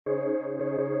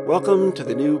Welcome to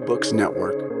the New Books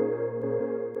Network.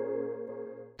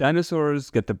 Dinosaurs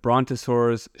get the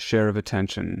brontosaur's share of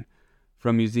attention,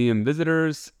 from museum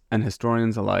visitors and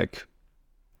historians alike.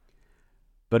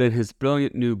 But in his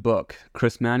brilliant new book,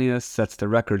 Chris Manias sets the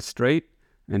record straight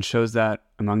and shows that,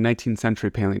 among 19th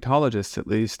century paleontologists at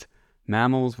least,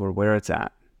 mammals were where it's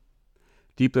at.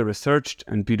 Deeply researched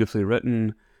and beautifully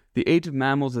written, The Age of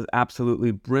Mammals is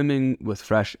absolutely brimming with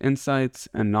fresh insights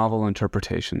and novel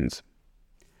interpretations.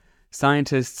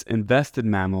 Scientists invested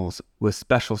mammals with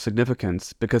special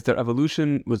significance because their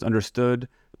evolution was understood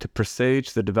to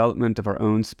presage the development of our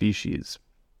own species.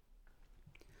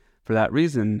 For that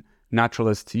reason,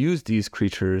 naturalists use these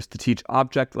creatures to teach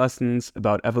object lessons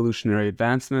about evolutionary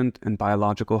advancement and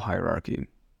biological hierarchy.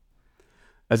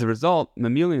 As a result,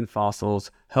 mammalian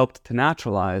fossils helped to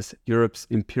naturalize Europe's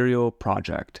imperial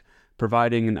project,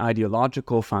 providing an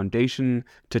ideological foundation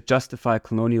to justify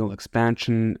colonial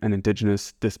expansion and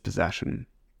indigenous dispossession.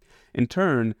 In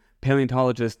turn,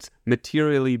 paleontologists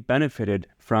materially benefited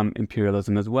from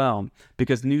imperialism as well,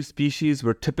 because new species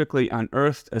were typically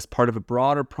unearthed as part of a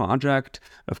broader project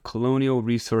of colonial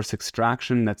resource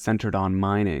extraction that centered on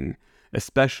mining,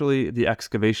 especially the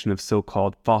excavation of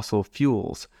so-called fossil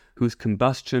fuels, whose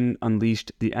combustion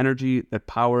unleashed the energy that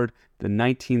powered the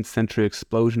 19th century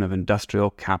explosion of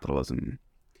industrial capitalism.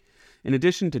 In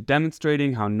addition to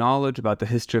demonstrating how knowledge about the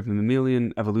history of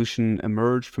mammalian evolution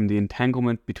emerged from the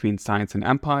entanglement between science and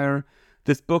empire,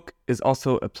 this book is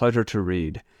also a pleasure to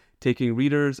read, taking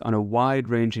readers on a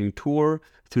wide-ranging tour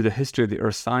through the history of the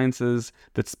earth sciences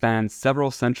that spans several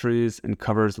centuries and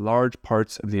covers large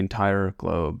parts of the entire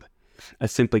globe. I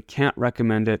simply can't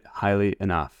recommend it highly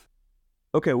enough.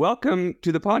 Okay, welcome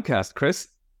to the podcast, Chris,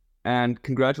 and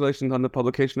congratulations on the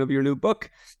publication of your new book,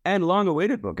 and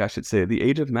long-awaited book, I should say, The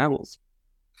Age of Mammals.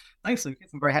 Thanks, Lucas.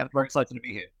 I'm very excited to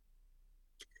be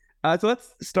here. So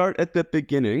let's start at the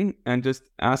beginning and just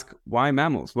ask, why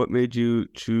mammals? What made you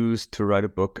choose to write a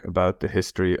book about the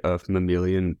history of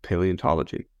mammalian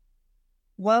paleontology?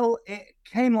 Well, it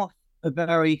came off a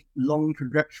very long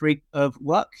trajectory of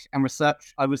work and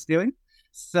research I was doing.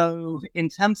 So in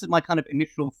terms of my kind of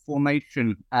initial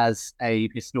formation as a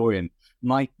historian,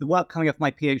 the work coming off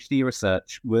my PhD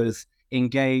research was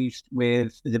engaged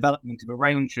with the development of a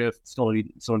range of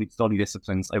scholarly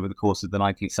disciplines over the course of the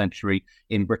 19th century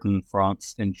in Britain,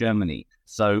 France, and Germany.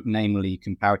 So namely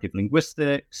comparative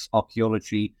linguistics,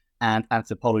 archaeology, and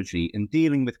anthropology, and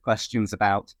dealing with questions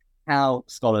about how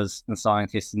scholars and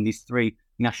scientists in these three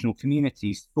national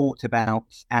communities thought about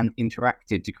and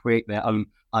interacted to create their own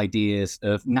ideas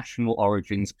of national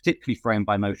origins, particularly framed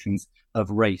by notions of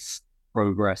race,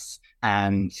 progress,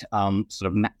 and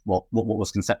what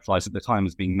was conceptualized at the time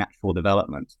as being natural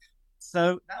development.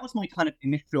 So that was my kind of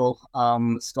initial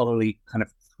scholarly kind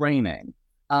of training.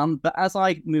 But as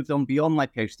I moved on beyond my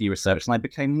PhD research, and I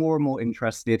became more and more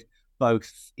interested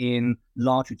both in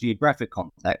larger geographic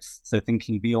contexts, so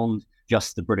thinking beyond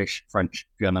just the British, French,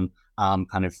 German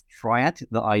kind of triad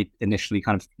that I initially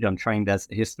kind of trained as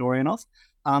a historian of,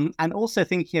 and also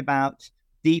thinking about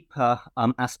deeper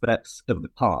aspects of the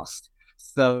past.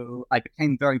 So I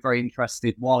became very, very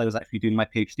interested while I was actually doing my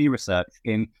PhD research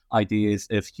in ideas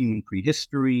of human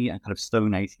prehistory and kind of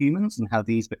Stone Age humans and how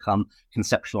these become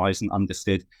conceptualized and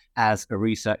understood as a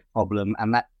research problem.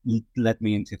 And that led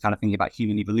me into kind of thinking about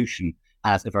human evolution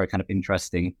as a very kind of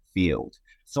interesting field.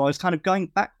 So I was kind of going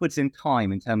backwards in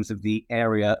time in terms of the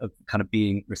area of kind of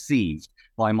being received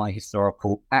by my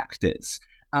historical actors.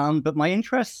 But my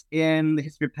interest in the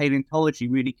history of paleontology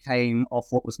really came off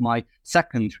what was my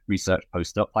second research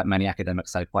postdoc. Like many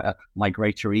academics, I had quite a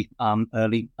migratory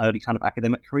early kind of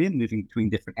academic career, moving between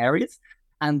different areas.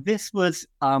 And this was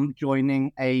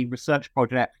joining a research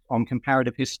project on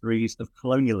comparative histories of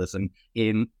colonialism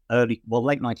in late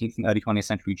 19th and early 20th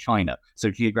century China. So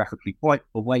geographically quite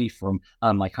away from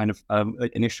my kind of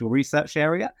initial research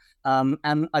area.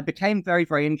 And I became very,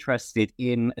 very interested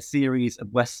in a series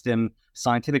of Western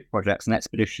scientific projects and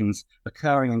expeditions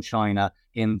occurring in China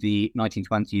in the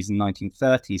 1920s and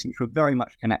 1930s, which were very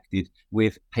much connected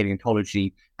with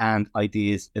paleontology and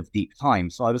ideas of deep time.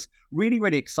 So I was really,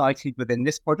 really excited within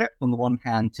this project, on the one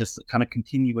hand, to kind of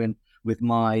continue in with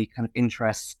my kind of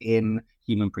interests in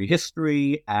human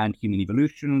prehistory and human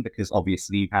evolution, because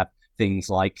obviously you have things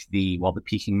like the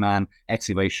Peking Man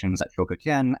excavations at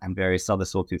Zhoukoudian and various other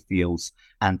sort of fields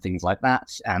and things like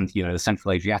that. And, the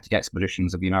Central Asiatic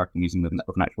expeditions of the American Museum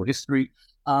of Natural History.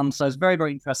 So I was very,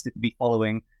 very interested to be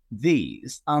following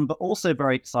these, but also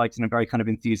very excited and very kind of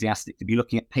enthusiastic to be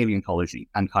looking at paleontology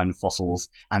and kind of fossils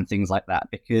and things like that,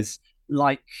 because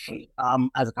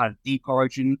as a kind of deep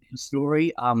origin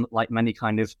story, like many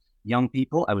kind of young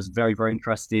people. I was very, very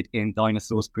interested in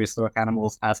dinosaurs, prehistoric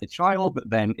animals as a child, but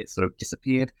then it sort of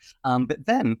disappeared. But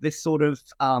then this sort of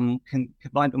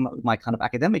combined with my kind of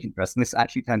academic interest, and this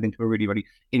actually turned into a really, really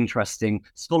interesting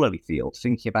scholarly field,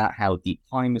 thinking about how deep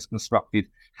time is constructed,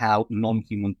 how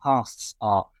non-human pasts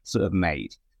are sort of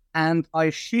made. And I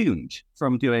assumed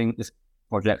from doing this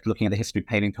project, looking at the history of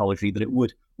paleontology, that it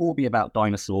would all be about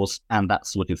dinosaurs and that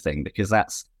sort of thing, because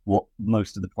that's what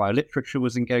most of the prior literature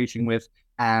was engaging with.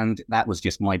 And that was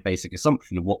just my basic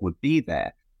assumption of what would be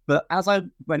there. But as I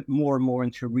went more and more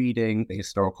into reading the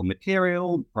historical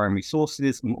material, primary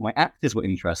sources, and what my actors were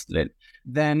interested in,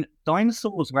 then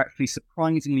dinosaurs were actually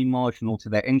surprisingly marginal to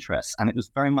their interests. And it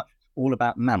was very much all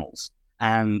about mammals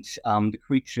and the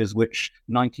creatures which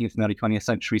 19th and early 20th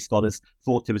century scholars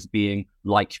thought of as being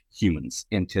like humans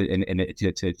in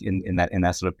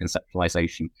their sort of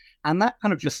conceptualization. And that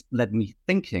kind of just led me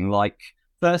thinking, like,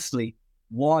 firstly,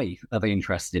 why are they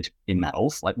interested in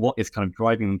mammals? Like, what is kind of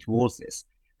driving them towards this?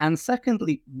 And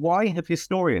secondly, why have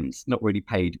historians not really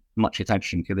paid much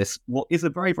attention to this? What is a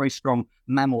very, very strong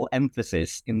mammal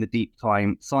emphasis in the deep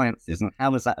time sciences, and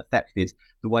how has that affected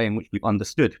the way in which we've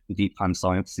understood the deep time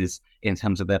sciences in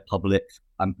terms of their public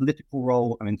and political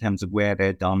role, and in terms of where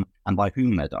they're done and by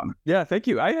whom they're done? Yeah, thank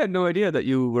you. I had no idea that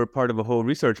you were part of a whole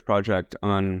research project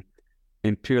on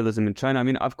imperialism in China. I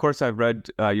mean, of course, I've read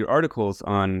your articles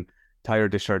on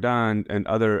Teilhard de Chardin and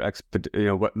other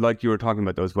like you were talking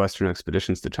about those Western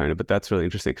expeditions to China, but that's really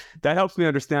interesting. That helps me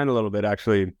understand a little bit,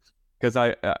 actually, because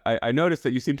I noticed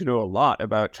that you seem to know a lot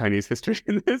about Chinese history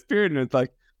in this period, and it's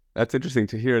like, that's interesting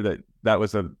to hear that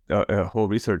was a whole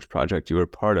research project you were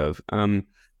part of.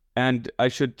 And I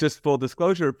should just, full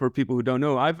disclosure for people who don't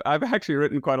know, I've actually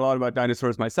written quite a lot about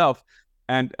dinosaurs myself,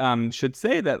 and should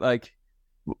say that, like,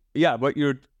 yeah, but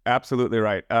you're absolutely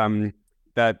right.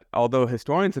 That although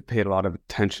historians have paid a lot of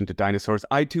attention to dinosaurs,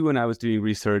 I too, when I was doing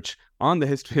research on the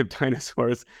history of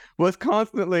dinosaurs, was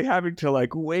constantly having to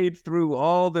like wade through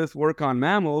all this work on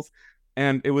mammals.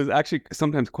 And it was actually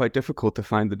sometimes quite difficult to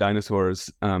find the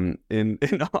dinosaurs in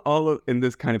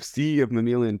this kind of sea of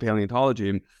mammalian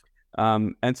paleontology.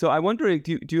 And so I'm wondering,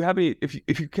 do you have any,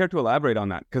 if you care to elaborate on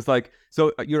that? Because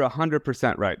so you're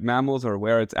 100% right. Mammals are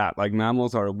where it's at. Like,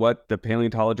 mammals are what the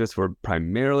paleontologists were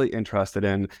primarily interested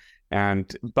in.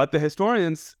 But the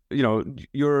historians,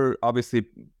 you're obviously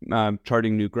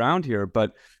charting new ground here,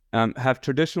 but have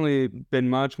traditionally been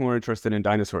much more interested in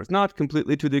dinosaurs, not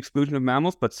completely to the exclusion of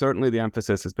mammals, but certainly the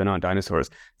emphasis has been on dinosaurs.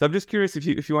 So I'm just curious if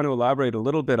you want to elaborate a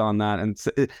little bit on that. And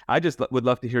I just would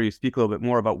love to hear you speak a little bit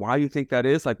more about why you think that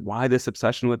is, like, why this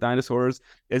obsession with dinosaurs.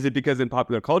 Is it because in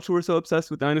popular culture we're so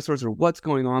obsessed with dinosaurs, or what's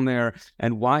going on there?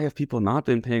 And why have people not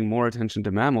been paying more attention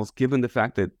to mammals, given the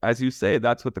fact that, as you say,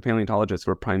 that's what the paleontologists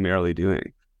were primarily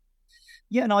doing?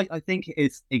 Yeah, no, I think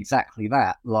it's exactly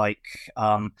that. Like,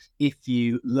 if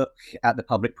you look at the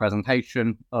public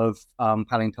presentation of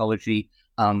paleontology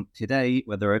today,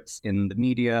 whether it's in the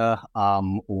media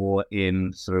or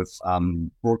in sort of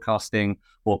broadcasting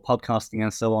or podcasting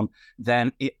and so on,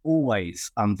 then it always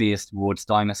veers towards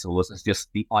dinosaurs as just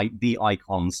the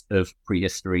icons of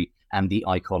prehistory and the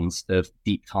icons of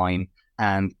deep time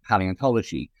and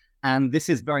paleontology. And this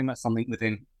is very much something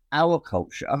within our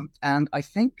culture. And I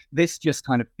think this just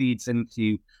kind of feeds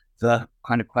into the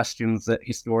kind of questions that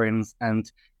historians and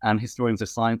historians of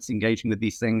science engaging with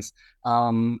these things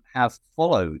have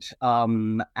followed,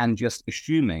 and just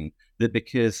assuming that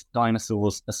because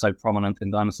dinosaurs are so prominent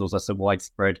and dinosaurs are so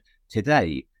widespread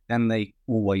today, then they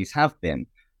always have been.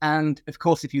 And of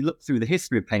course, if you look through the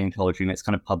history of paleontology and its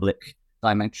kind of public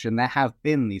dimension, there have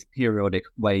been these periodic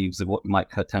waves of what you might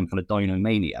term kind of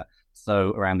dinomania.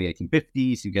 So around the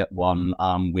 1850s, you get one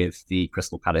with the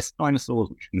Crystal Palace dinosaurs,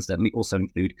 which can certainly also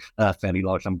include a fairly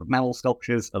large number of mammal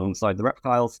sculptures alongside the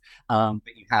reptiles. But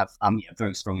you have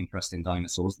very strong interest in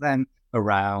dinosaurs then.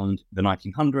 Around the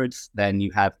 1900s, then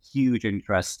you have huge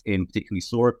interest in particularly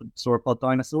sauropod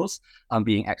dinosaurs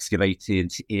being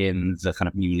excavated in the kind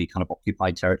of newly kind of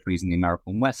occupied territories in the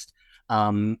American West.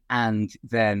 And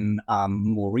then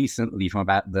more recently, from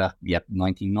about the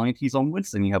 1990s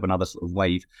onwards, then you have another sort of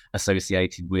wave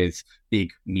associated with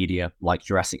big media like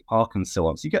Jurassic Park and so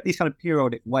on. So you get these kind of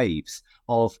periodic waves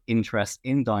of interest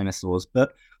in dinosaurs,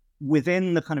 but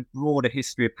within the kind of broader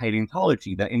history of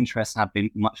paleontology, their interests have been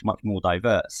much, much more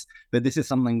diverse. But this is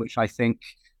something which I think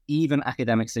even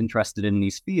academics interested in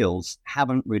these fields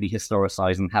haven't really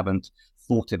historicized and haven't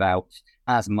thought about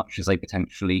as much as they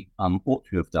potentially ought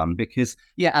to have done. Because,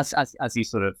 as you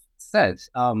sort of said,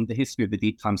 the history of the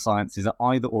deep time sciences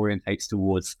either orientates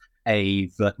towards a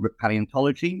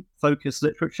paleontology focused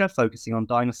literature focusing on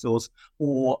dinosaurs,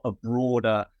 or a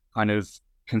broader kind of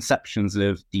conceptions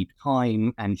of deep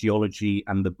time and geology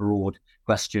and the broad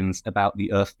questions about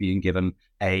the Earth being given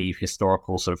a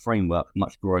historical sort of framework,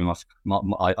 much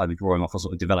either drawing off or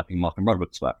sort of developing Mark and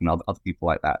Rudwick's work and other people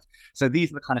like that. So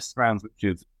these are the kind of strands which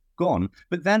have gone,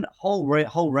 but then whole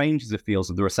ranges of fields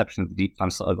of the reception of the deep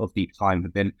time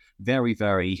have been very,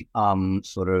 very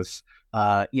minimally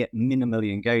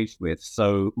engaged with.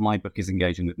 So my book is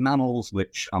engaging with mammals,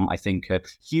 which I think are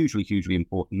hugely, hugely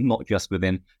important, not just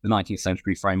within the 19th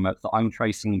century framework that I'm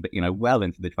tracing, but well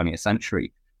into the 20th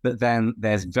century. But then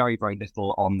there's very, very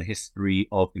little on the history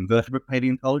of invertebrate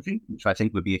paleontology, which I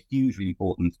think would be a hugely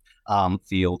important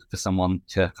field for someone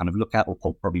to kind of look at, or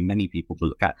probably many people to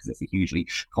look at, because it's a hugely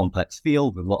complex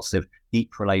field with lots of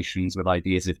deep relations with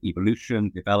ideas of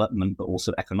evolution, development, but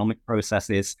also economic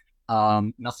processes.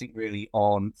 Nothing really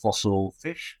on fossil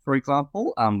fish, for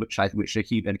example, which are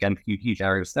huge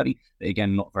area of study, but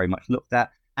again, not very much looked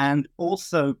at. And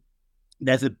also,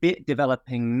 there's a bit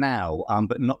developing now,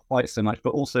 but not quite so much,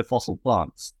 but also fossil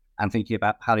plants, and thinking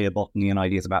about paleobotany and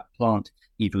ideas about plant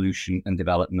evolution and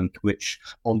development, which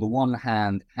on the one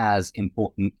hand has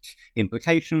important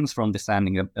implications for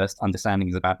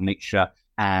understandings about nature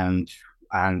and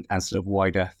sort of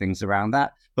wider things around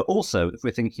that. But also, if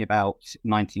we're thinking about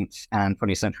 19th and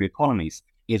 20th century economies,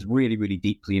 is really, really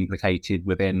deeply implicated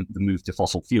within the move to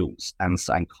fossil fuels and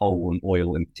coal and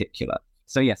oil in particular.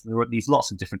 So yes, there are these lots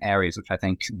of different areas which I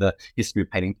think the history of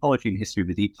paleontology and history of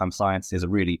the deep time sciences are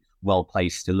really well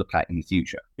placed to look at in the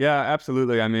future. Yeah,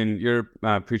 absolutely. I mean, you're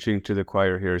preaching to the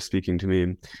choir here, speaking to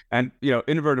me. And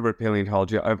invertebrate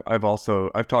paleontology.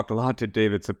 I've talked a lot to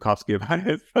David Sapkowski about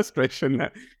his frustration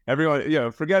that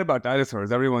everyone, forget about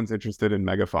dinosaurs. Everyone's interested in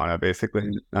megafauna, basically.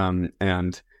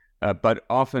 But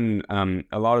often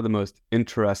a lot of the most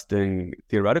interesting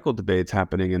theoretical debates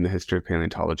happening in the history of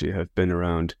paleontology have been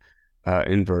around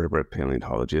invertebrate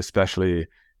paleontology, especially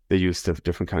the use of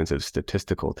different kinds of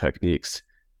statistical techniques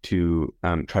to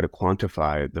try to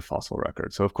quantify the fossil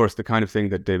record. So, of course, the kind of thing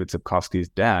that David Sapkowski's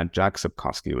dad, Jack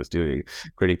Sapkowski, was doing,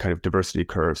 creating kind of diversity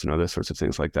curves and other sorts of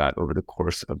things like that over the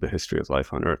course of the history of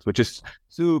life on Earth, which is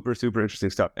super, super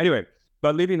interesting stuff. Anyway,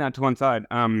 but leaving that to one side,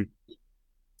 I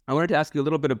wanted to ask you a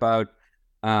little bit about,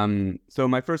 so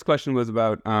my first question was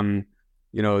about,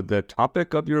 the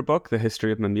topic of your book, the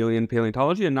history of mammalian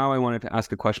paleontology. And now I wanted to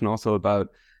ask a question also about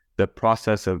the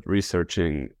process of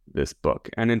researching this book.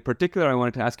 And in particular, I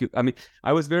wanted to ask you,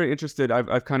 I was very interested.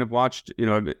 I've kind of watched,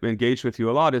 I've engaged with you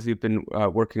a lot as you've been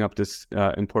working up this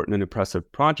important and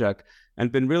impressive project, and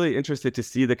been really interested to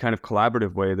see the kind of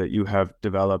collaborative way that you have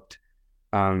developed,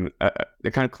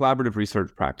 the kind of collaborative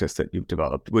research practice that you've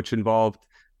developed, which involved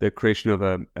the creation of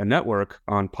a network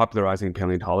on popularizing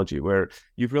paleontology, where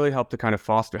you've really helped to kind of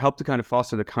foster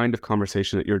the kind of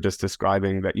conversation that you're just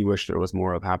describing, that you wish there was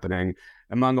more of happening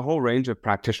among a whole range of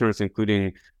practitioners,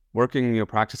 including working,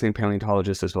 practicing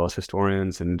paleontologists as well as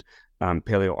historians and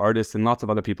paleo artists and lots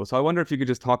of other people. So I wonder if you could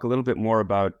just talk a little bit more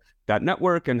about that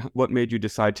network and what made you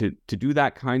decide to do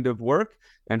that kind of work,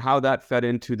 and how that fed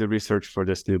into the research for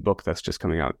this new book that's just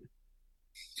coming out.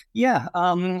 Yeah,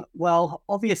 well,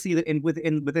 obviously,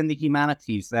 within the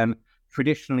humanities, then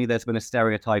traditionally there's been a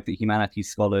stereotype that humanities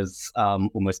scholars,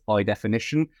 almost by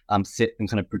definition, sit and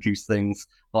kind of produce things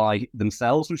by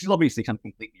themselves, which is obviously kind of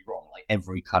completely wrong. Like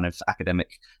every kind of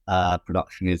academic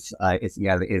production is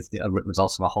the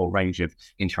result of a whole range of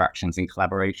interactions and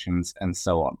collaborations and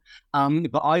so on.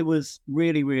 But I was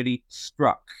really, really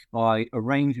struck by a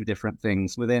range of different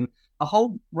things within a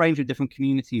whole range of different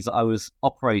communities that I was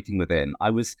operating within. I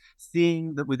was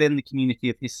seeing that within the community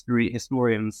of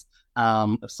historians,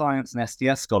 of science and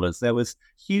STS scholars, there was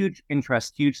huge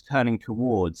interest, huge turning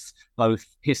towards both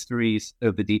histories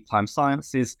of the deep time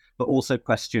sciences, but also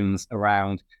questions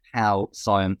around how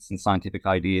science and scientific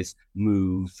ideas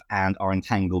move and are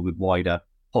entangled with wider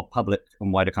public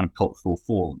and wider kind of cultural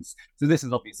forms. So this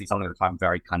is obviously something that I'm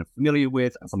very kind of familiar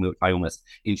with, and something that I almost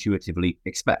intuitively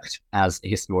expect as a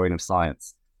historian of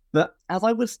science. But as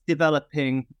I was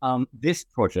developing this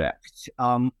project,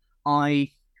 I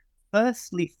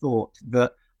firstly thought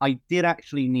that I did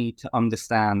actually need to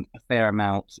understand a fair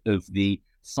amount of the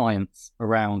science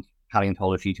around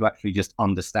paleontology to actually just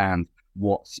understand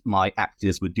what my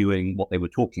actors were doing, what they were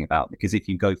talking about. Because if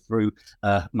you go through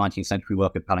 19th century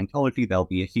work of paleontology, there'll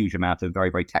be a huge amount of very,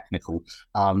 very technical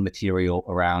material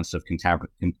around sort of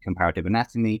comparative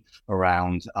anatomy,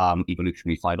 around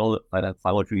evolutionary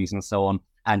phylogenies and so on.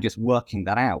 And just working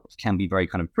that out can be very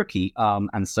kind of tricky.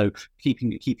 And so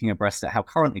keeping abreast at how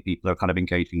currently people are kind of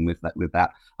engaging with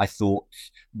that, I thought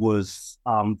was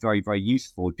very, very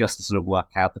useful, just to sort of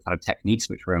work out the kind of techniques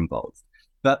which were involved.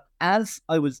 But as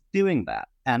I was doing that,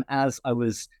 And as I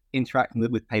was interacting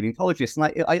with paleontologists,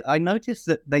 and I noticed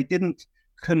that they didn't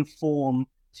conform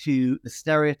to the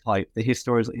stereotype that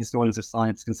historians of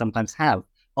science can sometimes have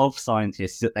of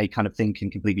scientists, that they kind of think in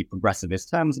completely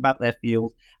progressivist terms about their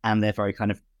field, and they're very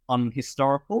kind of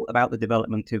unhistorical about the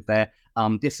development of their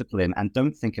discipline, and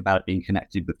don't think about it being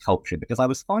connected with culture. Because I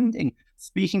was finding,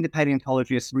 speaking to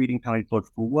paleontologists, reading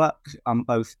paleontological work,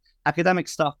 both academic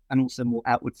stuff and also more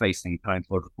outward-facing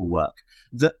paleontological work,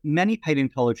 that many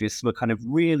paleontologists were kind of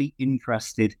really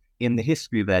interested in the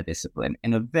history of their discipline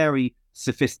in a very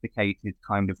sophisticated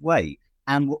kind of way,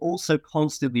 and were also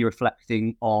constantly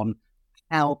reflecting on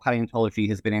how paleontology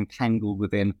has been entangled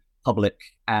within public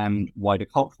and wider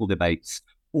cultural debates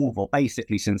over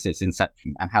basically since its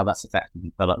inception, and how that's affected the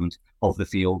development of the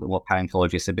field and what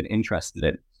paleontologists have been interested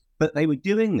in. But they were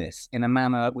doing this in a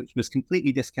manner which was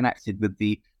completely disconnected with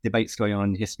the debates going on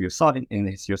in the history of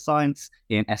science,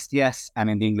 in STS, and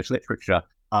in the English literature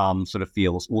sort of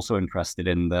fields, also interested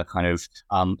in the kind of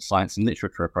science and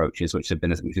literature approaches, which has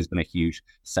been a huge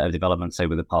set of developments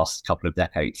over the past couple of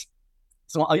decades.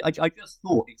 So I just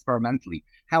thought experimentally,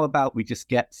 how about we just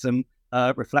get some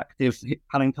reflective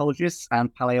paleontologists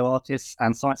and paleoartists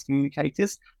and science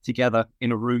communicators together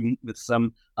in a room with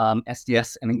some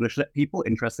SDS and English lit people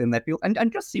interested in their field,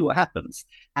 and just see what happens.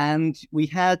 And we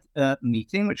had a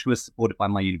meeting which was supported by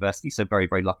my university, so very,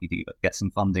 very lucky to get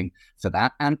some funding for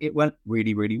that. And it went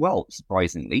really, really well,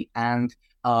 surprisingly. And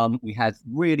we had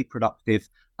really productive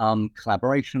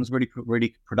collaborations,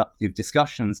 really productive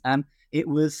discussions. And it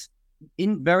was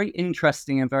very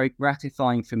interesting and very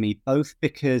gratifying for me, both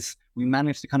because we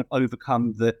managed to kind of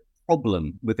overcome the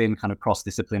problem within kind of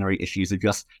cross-disciplinary issues of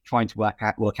just trying to work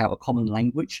out a common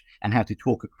language and how to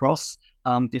talk across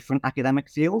different academic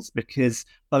fields, because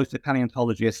both the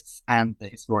paleontologists and the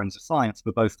historians of science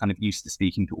were both kind of used to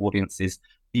speaking to audiences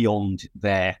beyond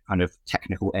their kind of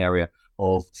technical area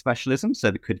of specialism, so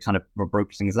they could kind of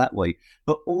broach things that way.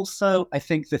 But also, I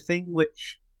think the thing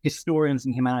which historians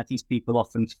and humanities people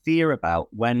often fear about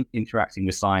when interacting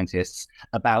with scientists,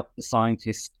 about the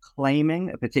scientists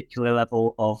claiming a particular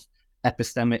level of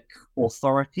epistemic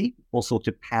authority or sort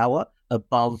of power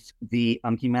above the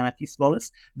humanities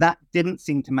scholars, that didn't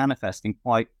seem to manifest in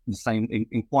quite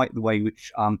the way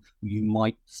which you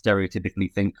might stereotypically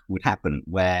think would happen,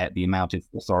 where the amount of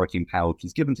authority and power which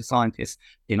is given to scientists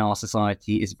in our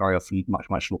society is very often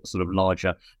much sort of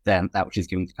larger than that which is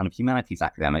given to kind of humanities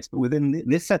academics. But within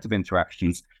this set of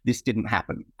interactions, this didn't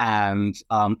happen, and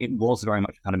it was very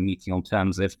much kind of meeting on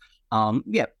terms of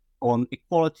on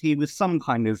equality, with some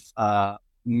kind of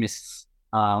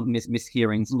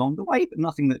mishearings along the way, but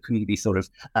nothing that couldn't be sort of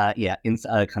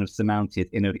kind of surmounted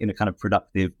in a kind of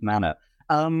productive manner.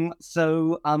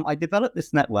 So I developed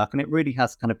this network, and it really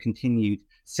has kind of continued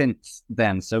since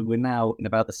then. So we're now in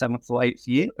about the 7th or 8th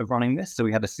year of running this. So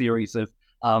we had a series of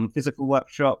physical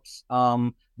workshops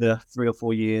the 3 or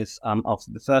 4 years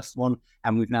after the first one,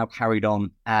 and we've now carried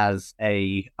on as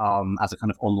a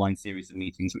kind of online series of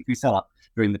meetings, which we set up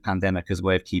during the pandemic as a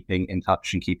way of keeping in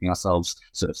touch and keeping ourselves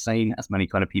sort of sane, as many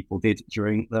kind of people did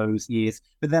during those years.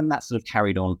 But then that sort of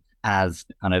carried on as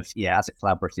kind of as a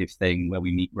collaborative thing where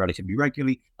we meet relatively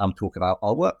regularly, talk about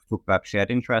our work, talk about shared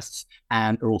interests,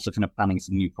 and are also kind of planning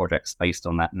some new projects based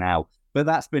on that now. But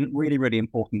that's been really, really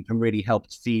important and really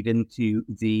helped feed into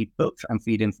the book and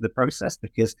feed into the process,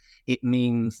 because it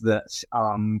means that,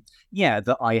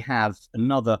 that I have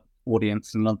another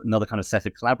audience, another kind of set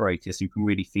of collaborators who can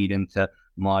really feed into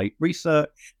my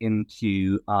research,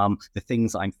 into the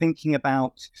things I'm thinking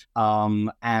about,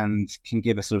 and can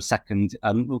give a sort of second,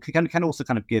 can also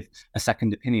kind of give a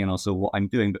second opinion on sort of what I'm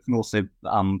doing, but can also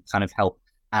kind of help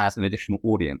as an additional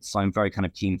audience. So I'm very kind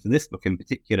of keen for this book in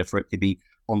particular for it to be,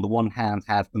 on the one hand,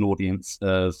 have an audience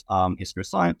of history of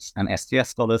science and STS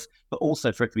scholars, but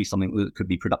also for it to be something that could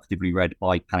be productively read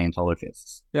by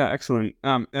paleontologists. Yeah, excellent.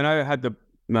 And I had the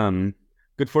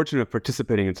good fortune of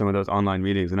participating in some of those online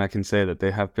meetings, and I can say that they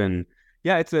have been,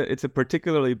 it's a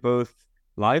particularly both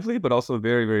lively but also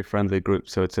very, very friendly group.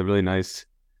 So it's a really nice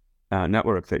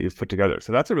network that you've put together.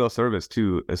 So that's a real service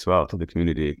too, as well, to the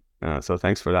community. So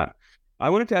thanks for that. I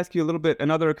wanted to ask you a little bit,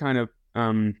 another kind of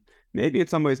maybe in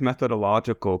some ways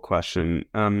methodological question,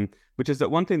 which is that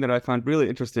one thing that I found really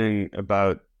interesting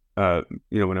about,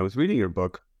 when I was reading your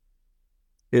book,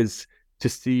 is to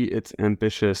see its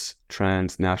ambitious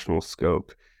transnational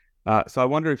scope. So I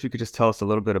wonder if you could just tell us a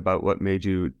little bit about what made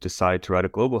you decide to write a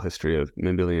global history of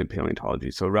mammalian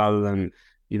paleontology. So rather than,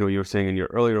 you were saying in your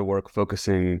earlier work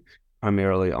focusing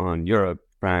primarily on Europe,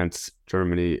 France,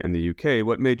 Germany, and the UK,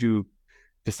 what made you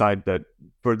decide that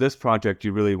for this project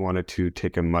you really wanted to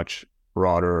take a much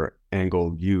broader angle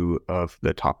view of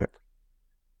the topic?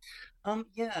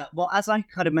 Yeah, well, as I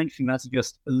kind of mentioned, as you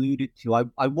just alluded to,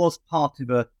 I was part of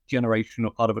a generation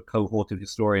or part of a cohort of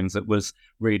historians that was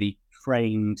really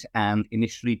trained and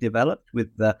initially developed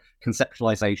with the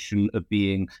conceptualization of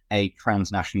being a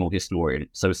transnational historian.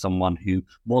 So someone who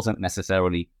wasn't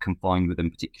necessarily confined within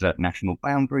particular national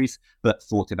boundaries, but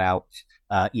thought about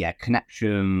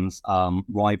connections,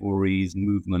 rivalries,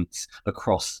 movements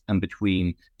across and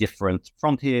between different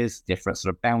frontiers, different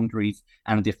sort of boundaries,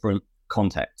 and different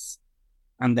contexts.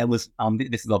 And there was,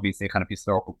 this is obviously a kind of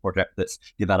historical project that's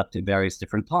developed at various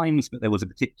different times, but there was a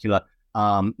particular,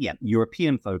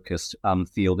 European-focused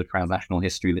field of transnational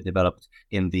history that developed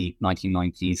in the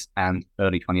 1990s and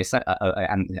early 20th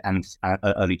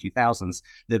early 2000s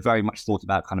that very much thought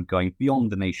about kind of going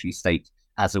beyond the nation state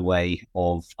as a way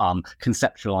of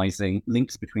conceptualizing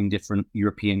links between different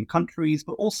European countries,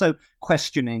 but also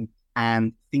questioning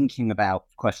and thinking about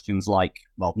questions like,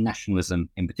 well, nationalism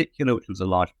in particular, which was a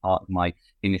large part of my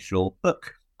initial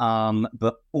book,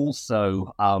 but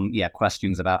also,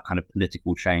 questions about kind of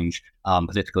political change,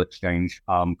 political exchange,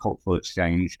 cultural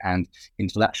exchange, and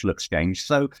intellectual exchange.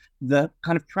 So the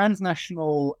kind of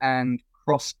transnational and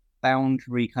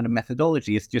cross-boundary kind of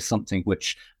methodology is just something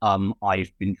which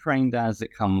I've been trained as.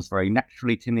 It comes very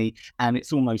naturally to me, and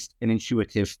it's almost an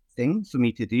intuitive thing for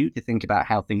me to do, to think about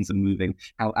how things are moving,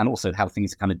 and also how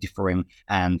things are kind of differing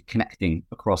and connecting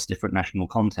across different national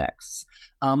contexts.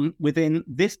 Within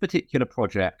this particular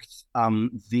project,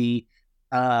 the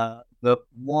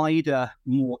wider,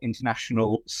 more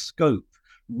international scope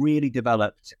really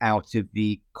developed out of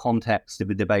the context of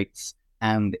the debates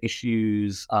and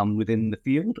issues within the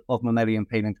field of mammalian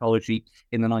paleontology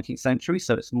in the 19th century.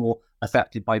 So it's more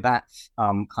affected by that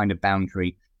kind of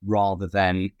boundary rather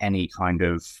than any kind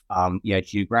of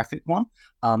geographic one.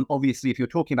 Obviously, if you're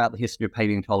talking about the history of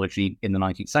paleontology in the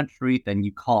 19th century, then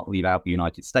you can't leave out the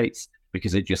United States,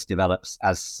 because it just develops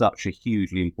as such a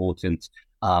hugely important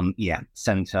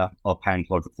center of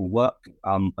paleontological work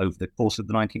over the course of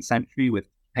the 19th century, with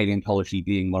paleontology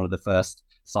being one of the first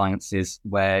sciences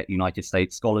where United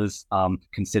States scholars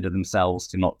consider themselves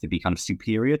to be kind of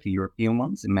superior to European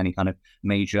ones in many kind of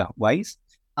major ways.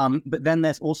 But then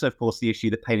there's also, of course, the issue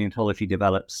that paleontology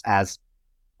develops as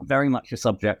very much a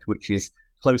subject which is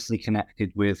closely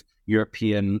connected with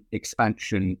European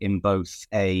expansion in both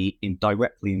in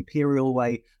directly imperial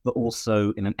way, but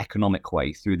also in an economic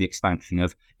way through the expansion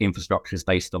of infrastructures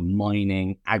based on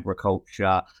mining,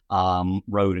 agriculture,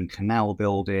 road and canal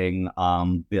building,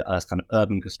 kind of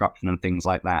urban construction and things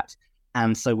like that.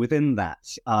 And so within that,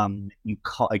 you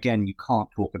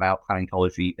can't talk about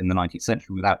paleontology in the 19th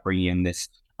century without bringing in this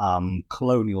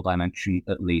colonial dimension,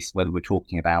 at least, whether we're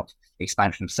talking about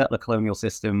expansion of settler colonial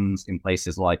systems in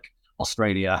places like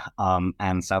Australia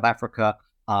and South Africa,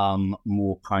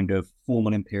 more kind of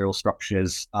formal imperial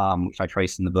structures, which I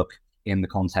trace in the book in the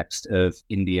context of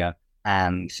India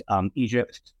and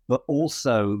Egypt, but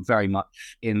also very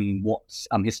much in what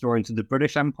historians of the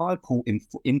British Empire call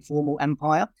informal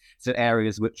empire, so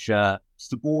areas which are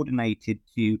subordinated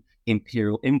to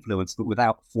imperial influence, but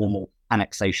without formal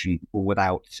annexation or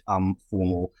without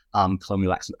formal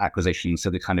colonial acquisition. So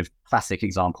the kind of classic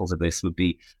examples of this would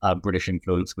be British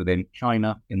influence within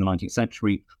China in the 19th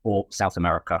century, or South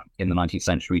America in the 19th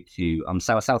century too.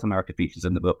 South America features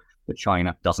in the book, but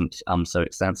China doesn't so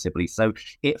extensively. So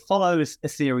it follows a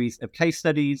series of case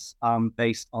studies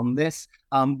based on this.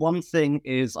 One thing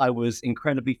is, I was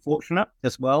incredibly fortunate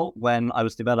as well when I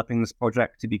was developing this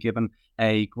project to be given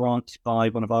a grant by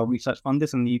one of our research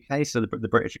funders in the UK, so the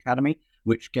British Academy,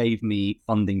 which gave me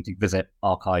funding to visit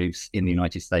archives in the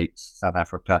United States, South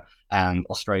Africa, and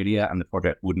Australia, and the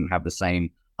project wouldn't have the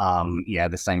same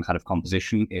kind of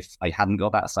composition if I hadn't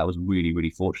got that. So I was really,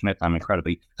 really fortunate. I'm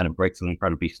incredibly kind of grateful,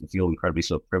 incredibly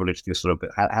sort of privileged to sort of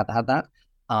had that.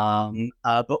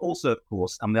 But also, of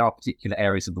course, there are particular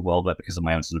areas of the world where, because of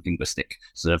my own sort of linguistic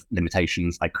sort of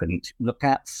limitations, I couldn't look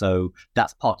at. So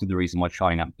that's part of the reason why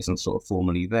China isn't sort of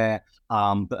formally there.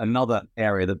 But another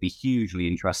area that'd be hugely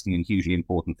interesting and hugely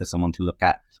important for someone to look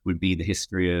at would be the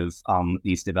history of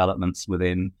these developments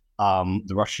within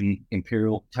the Russian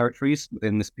imperial territories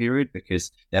within this period,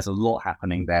 because there's a lot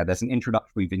happening there. There's an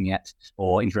introductory vignette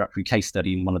or introductory case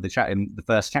study in in the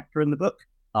first chapter in the book,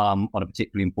 on a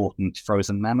particularly important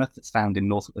frozen mammoth that's found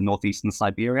in northeastern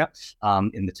Siberia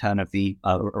in the turn of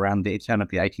around the turn of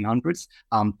the 1800s.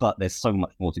 But there's so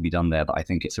much more to be done there that I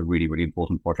think it's a really, really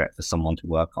important project for someone to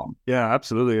work on. Yeah,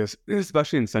 absolutely,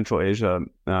 especially in Central Asia.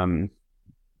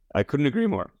 I couldn't agree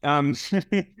more.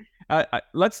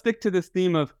 Let's stick to this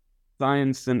theme of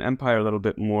science and empire a little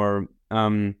bit more.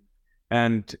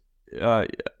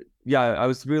 Yeah, I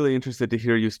was really interested to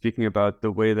hear you speaking about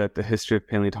the way that the history of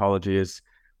paleontology is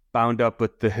bound up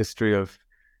with the history of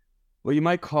what you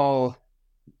might call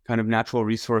kind of natural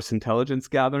resource intelligence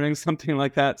gathering, something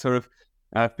like that, sort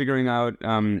of figuring out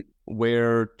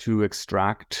where to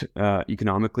extract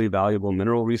economically valuable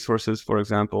mineral resources, for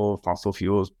example, fossil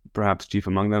fuels, perhaps chief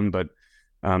among them, but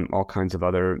all kinds of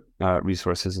other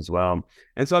resources as well.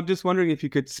 And so I'm just wondering if you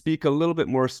could speak a little bit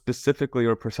more specifically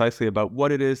or precisely about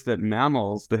what it is that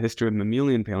mammals, the history of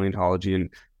mammalian paleontology in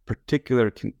particular,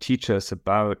 can teach us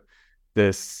about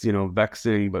this,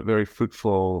 vexing but very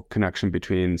fruitful connection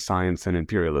between science and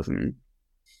imperialism.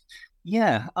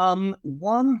 Yeah,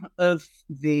 one of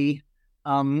the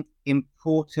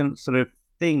important sort of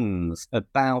things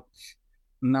about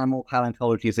mammal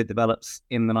paleontology as it develops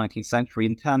in the 19th century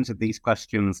in terms of these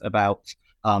questions about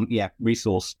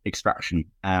resource extraction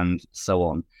and so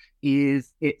on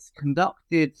is it's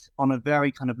conducted on a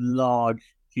very kind of large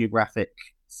geographic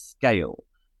scale.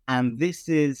 And this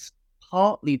is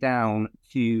partly down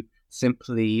to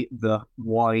simply the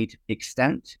wide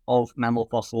extent of mammal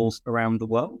fossils around the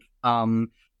world,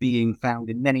 being found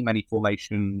in many, many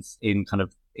formations in sort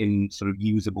of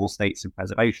usable states of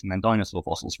preservation than dinosaur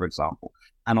fossils, for example,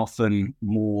 and often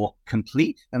more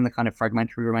complete than the kind of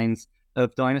fragmentary remains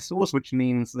of dinosaurs, which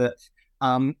means that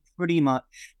pretty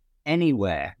much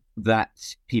anywhere that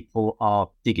people are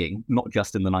digging, not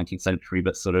just in the 19th century,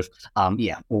 but sort of,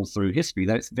 all through history,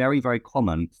 that it's very, very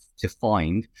common to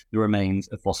find the remains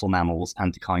of fossil mammals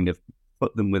and to kind of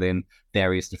put them within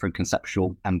various different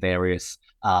conceptual and various,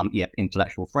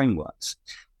 intellectual frameworks.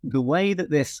 The way that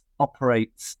this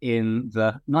operates in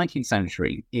the 19th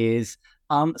century is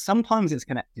sometimes it's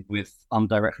connected with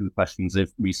directly with questions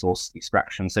of resource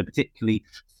extraction. So particularly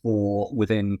for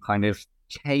within kind of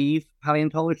cave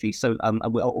paleontology, so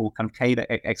or kind of cave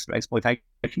exploitation.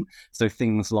 So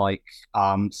things like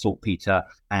saltpeter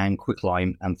and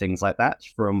quicklime and things like that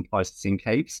from Pleistocene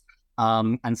caves.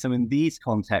 And so in these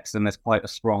contexts, then there's quite a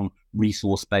strong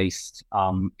resource-based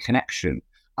connection.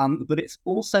 But it's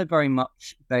also very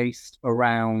much based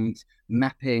around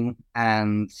mapping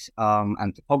and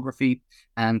topography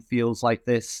and fields like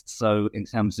this. So in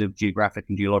terms of geographic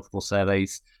and geological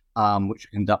surveys, which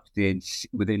are conducted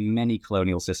within many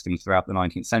colonial systems throughout the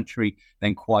 19th century,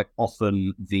 then quite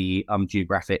often the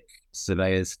geographic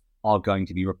surveyors are going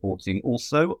to be reporting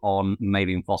also on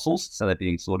mammalian fossils. So they're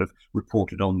being sort of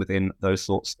reported on within those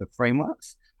sorts of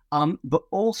frameworks. But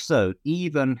also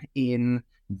even in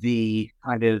the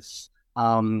kind of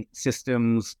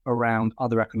systems around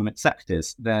other economic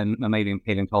sectors, then mammalian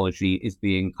paleontology is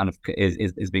being kind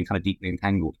of deeply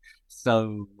entangled.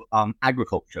 So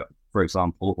agriculture, for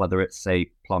example, whether it's a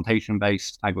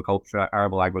plantation-based agriculture,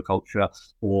 arable agriculture,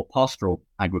 or pastoral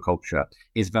agriculture,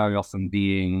 is very often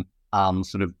being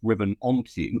sort of driven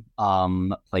onto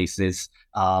places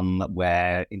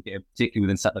where, particularly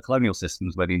within settler colonial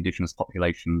systems, where the indigenous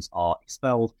populations are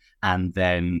expelled, and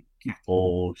then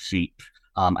cattle, sheep,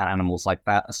 and animals like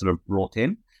that are sort of brought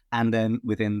in. And then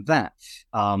within that,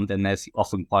 then there's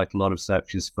often quite a lot of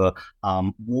searches for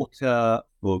water,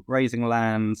 for grazing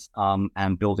lands,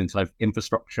 and building sort of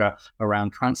infrastructure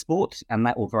around transport. And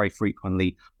that will very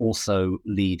frequently also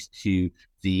lead to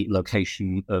the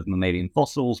location of mammalian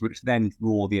fossils, which then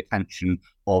draw the attention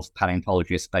of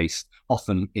paleontologists based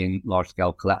often in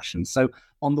large-scale collections. So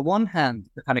on the one hand,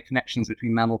 the kind of connections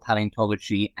between mammal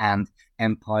paleontology and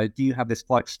empire do have this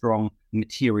quite strong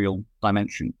material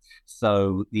dimension.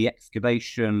 So the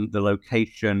excavation, the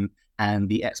location, and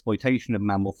the exploitation of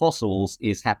mammal fossils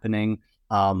is happening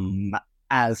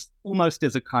as almost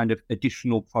as a kind of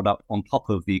additional product on top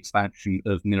of the expansion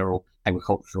of mineral,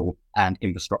 agricultural, and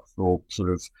infrastructural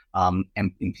sort of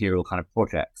imperial kind of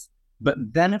projects. But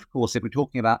then, of course, if we're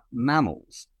talking about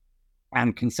mammals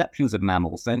and conceptions of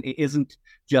mammals, then it isn't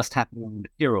just happening on the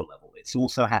material level. It's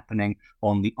also happening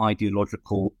on the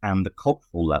ideological and the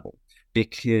cultural level,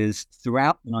 because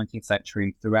throughout the 19th century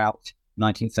and throughout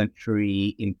 19th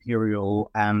century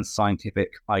imperial and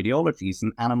scientific ideologies,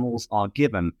 and animals are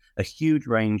given a huge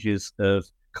ranges of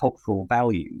cultural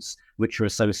values, which are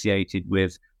associated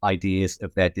with ideas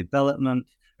of their development,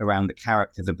 around the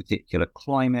characters of particular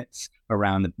climates,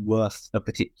 around the worth of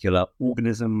particular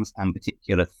organisms and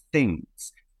particular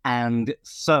things. And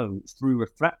so through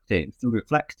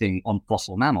reflecting on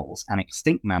fossil mammals and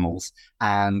extinct mammals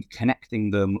and connecting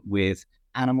them with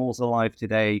animals alive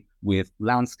today, with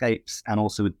landscapes, and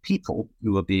also with people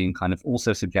who are being kind of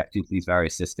also subjected to these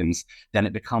various systems, then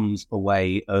it becomes a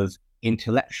way of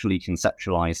intellectually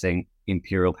conceptualizing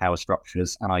imperial power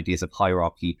structures and ideas of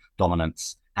hierarchy,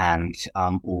 dominance, and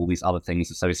all these other things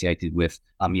associated with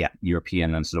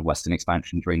European and sort of Western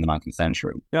expansion during the 19th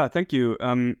century. Yeah, thank you.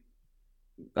 I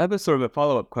have a sort of a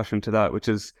follow-up question to that, which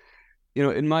is,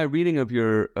 in my reading of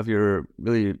your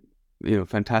really,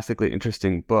 fantastically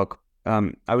interesting book,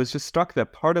 I was just struck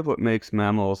that part of what makes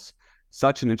mammals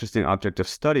such an interesting object of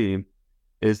study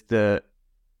is the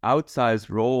outsized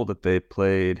role that they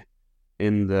played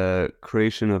in the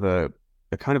creation of a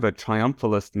kind of a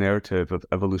triumphalist narrative of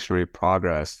evolutionary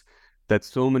progress that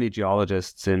so many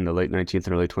geologists in the late 19th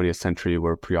and early 20th century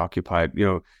were preoccupied,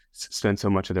 spent so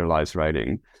much of their lives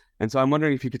writing. And so I'm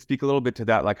wondering if you could speak a little bit to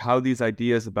that, like how these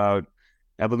ideas about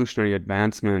evolutionary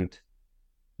advancement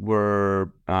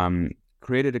were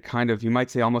created a kind of, you might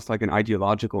say, almost like an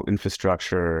ideological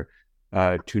infrastructure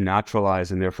to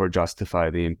naturalize and therefore justify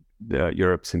the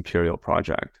Europe's imperial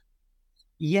project.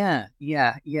 Yeah.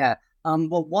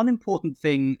 Well, one important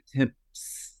thing to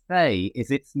say is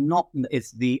it's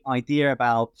the idea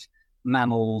about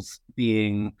mammals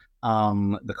being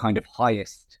the kind of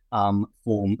highest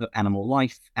form of animal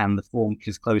life and the form which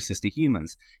is closest to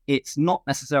humans. It's not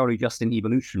necessarily just an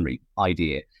evolutionary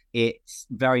idea. It's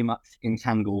very much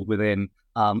entangled within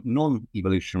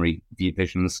non-evolutionary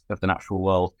visions of the natural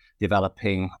world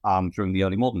developing during the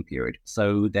early modern period.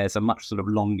 So there's a much sort of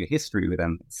longer history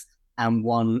within this. And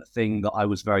one thing that I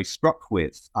was very struck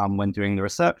with when doing the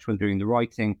research, when doing the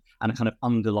writing, and a kind of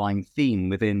underlying theme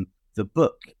within the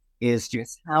book is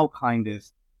just how kind of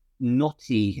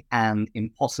knotty and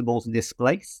impossible to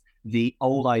displace the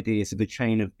old ideas of the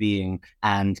chain of being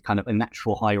and kind of a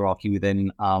natural hierarchy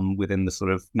within the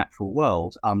sort of natural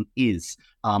world is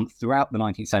throughout the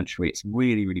 19th century. It's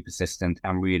really, really persistent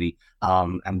and really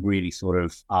sort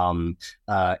of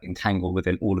entangled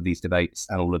within all of these debates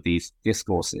and all of these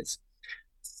discourses.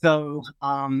 So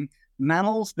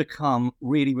mammals become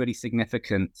really, really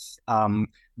significant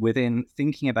within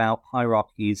thinking about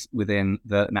hierarchies within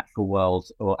the natural world,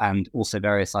 and also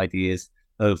various ideas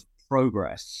of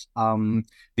progress,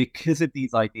 because of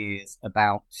these ideas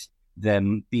about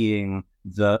them being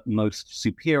the most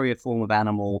superior form of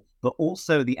animal, but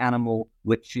also the animal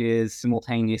which is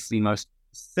simultaneously most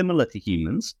similar to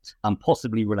humans,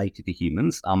 possibly related to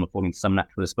humans, according to some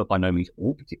naturalists, but by no means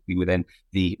all, particularly within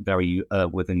the early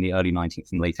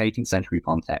 19th and late 18th century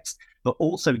context, but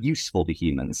also useful to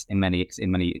humans in many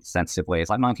extensive ways.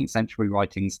 Like 19th century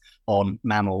writings on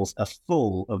mammals are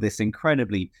full of this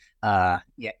incredibly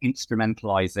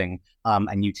instrumentalizing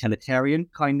and utilitarian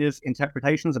kind of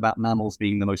interpretations about mammals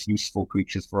being the most useful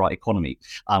creatures for our economy,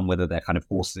 whether they're kind of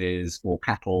horses or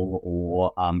cattle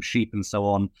or sheep and so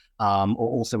on, or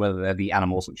also whether they're the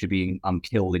animals which are being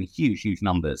killed in huge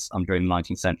numbers during the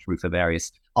 19th century for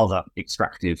various other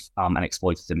extractive and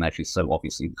exploitative measures. So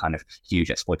obviously the kind of huge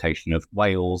exploitation of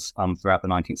whales throughout the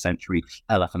 19th century,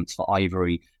 elephants for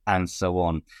ivory, and so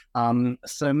on.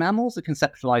 So mammals are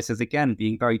conceptualized as, again,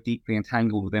 being very deeply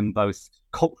entangled within both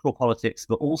cultural politics,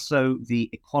 but also the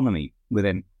economy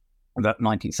within the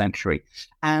 19th century.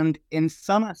 And in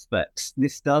some aspects,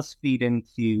 this does feed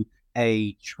into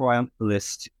a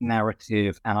triumphalist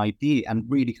narrative and idea, and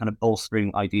really kind of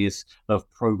bolstering ideas of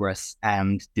progress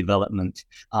and development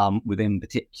within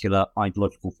particular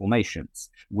ideological formations,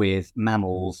 with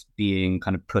mammals being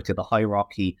kind of put at the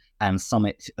hierarchy and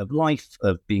summit of life,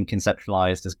 of being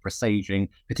conceptualized as presaging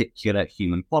particular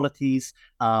human qualities,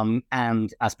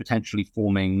 and as potentially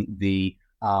forming the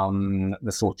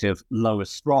sort of lower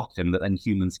stratum that then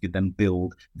humans could then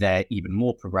build their even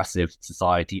more progressive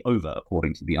society over,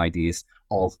 according to the ideas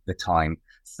of the time.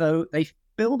 So they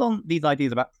build on these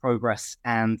ideas about progress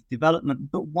and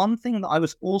development. But one thing that I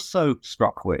was also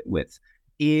struck with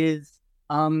is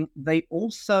they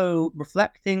also,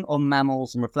 reflecting on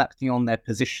mammals and reflecting on their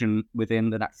position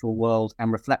within the natural world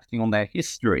and reflecting on their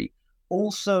history,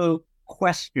 also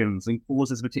questions and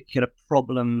causes particular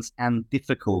problems and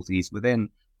difficulties within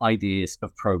ideas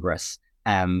of progress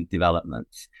and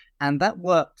development. And that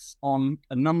works on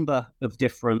a number of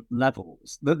different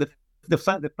levels. The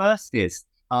first is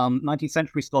 19th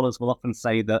century scholars will often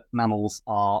say that mammals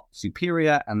are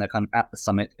superior and they're kind of at the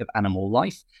summit of animal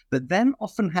life, but then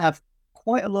often have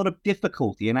quite a lot of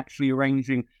difficulty in actually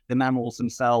arranging the mammals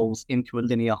themselves into a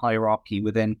linear hierarchy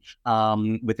within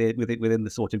the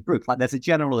sort of group. Like, there's a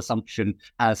general assumption,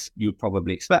 as you would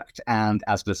probably expect, and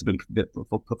as has been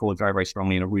put forward very, very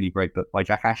strongly in a really great book by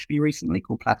Jack Ashby recently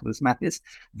called Platypus Mappes,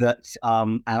 that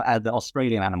the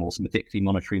Australian animals, and particularly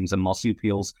monotremes and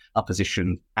marsupials, are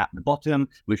positioned at the bottom,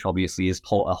 which obviously is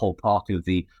a whole part of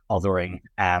the othering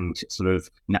and sort of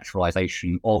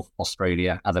naturalization of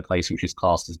Australia as a place which is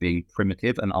classed as being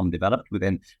primitive and undeveloped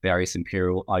within various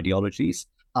imperial ideologies.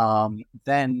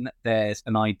 Then there's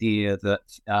an idea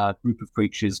that a group of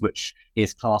creatures which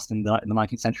is classed in the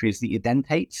 19th century as the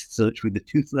edentates, so literally the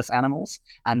toothless animals.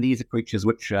 And these are creatures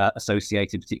which are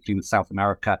associated particularly with South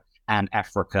America and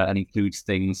Africa, and includes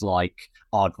things like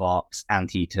aardvarks,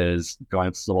 anteaters,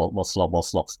 giant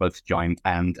sloths, both giant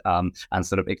and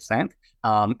sort of extant,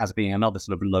 as being another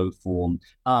sort of low form.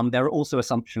 There are also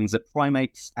assumptions that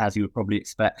primates, as you would probably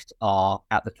expect, are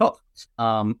at the top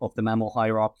of the mammal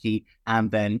hierarchy, and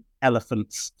then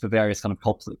elephants, for various kind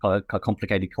of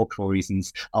complicated cultural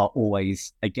reasons, are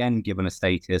always again given a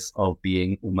status of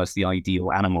being almost the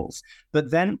ideal animals.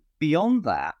 But then beyond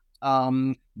that,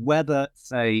 whether,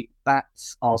 say,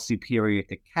 bats are superior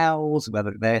to cows,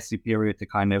 whether they're superior to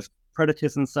kind of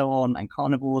predators and so on, and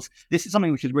carnivores, this is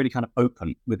something which is really kind of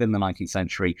open within the 19th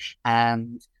century,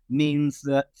 and means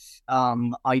that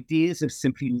ideas of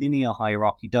simply linear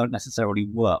hierarchy don't necessarily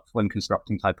work when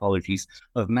constructing typologies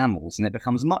of mammals, and it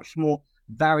becomes much more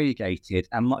variegated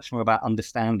and much more about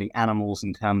understanding animals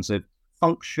in terms of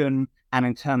function and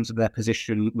in terms of their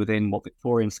position within what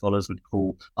Victorian scholars would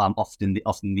call often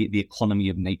the economy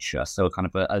of nature. So kind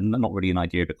of not really an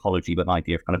idea of ecology, but an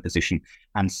idea of kind of position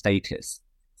and status.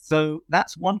 So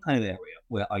that's one kind of area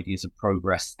where ideas of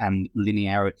progress and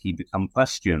linearity become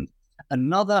questioned.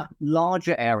 Another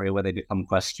larger area where they become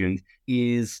questioned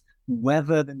is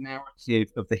whether the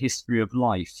narrative of the history of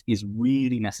life is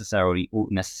really necessarily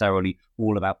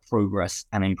all about progress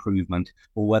and improvement,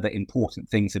 or whether important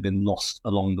things have been lost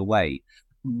along the way.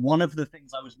 One of the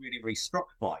things I was really, really struck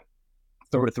by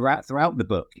throughout the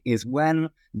book is when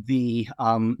the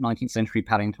 19th century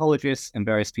paleontologists and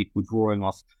various people drawing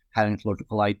off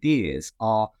paleontological ideas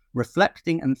are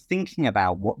reflecting and thinking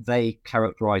about what they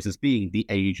characterize as being the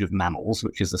age of mammals,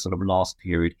 which is the sort of last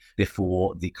period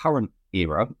before the current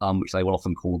era, which they will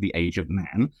often call the age of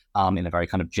man, in a very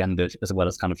kind of gendered as well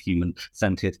as kind of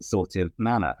human-centered sort of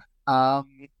manner.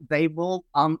 They will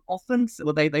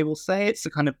they will say it's a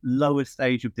kind of lower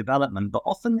stage of development, but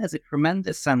often there's a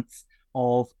tremendous sense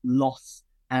of loss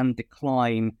and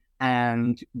decline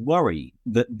and worry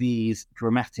that these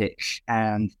dramatic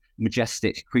and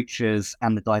majestic creatures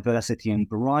and the diversity and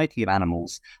variety of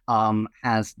animals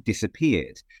has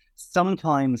disappeared.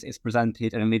 Sometimes it's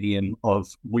presented in an idiom of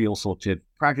real sort of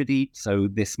tragedy, so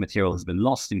this material has been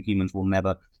lost and humans will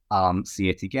never see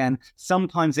it again.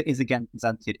 Sometimes it is again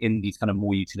presented in these kind of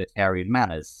more utilitarian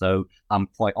manners. So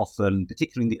quite often,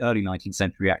 particularly in the early 19th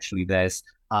century, actually, there's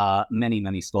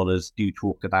many scholars do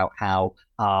talk about how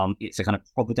it's a kind of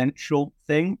providential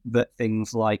thing that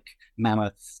things like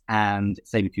mammoths and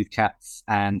saber-toothed cats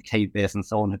and cave bears and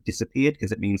so on have disappeared,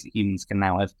 because it means that humans can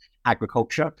now have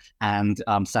agriculture and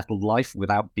settled life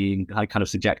without being kind of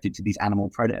subjected to these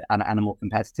animal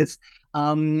competitors.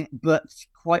 But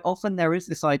quite often there is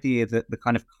this idea that the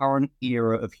kind of current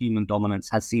era of human dominance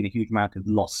has seen a huge amount of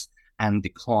loss and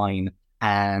decline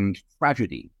and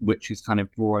tragedy, which is kind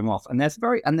of drawing off. And there's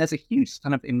a huge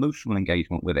kind of emotional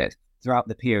engagement with it throughout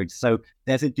the period. So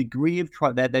there's a degree of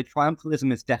their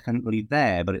triumphalism is definitely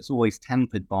there, but it's always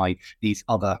tempered by these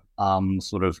other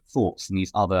sort of thoughts and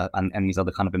these other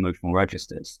kind of emotional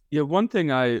registers. Yeah, one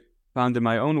thing I found in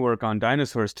my own work on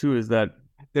dinosaurs too is that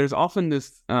there's often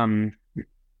this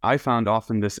I found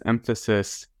often this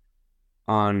emphasis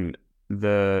on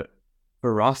the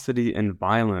ferocity and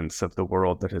violence of the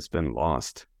world that has been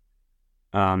lost.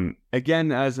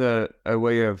 Again, as a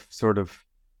way of sort of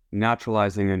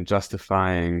naturalizing and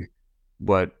justifying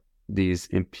what these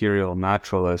imperial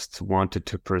naturalists wanted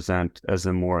to present as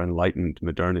a more enlightened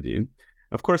modernity.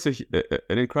 Of course, an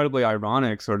incredibly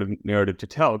ironic sort of narrative to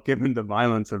tell, given the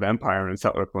violence of empire and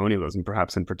settler colonialism,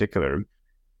 perhaps in particular.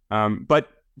 But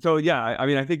so, yeah, I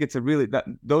mean, I think it's a really,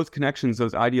 those connections,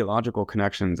 those ideological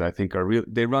connections, I think are real.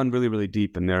 They run really, really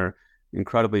deep, and they're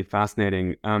incredibly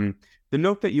fascinating. The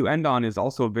note that you end on is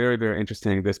also very, very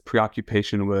interesting. This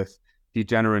preoccupation with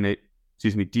degeneration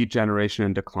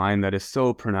and decline that is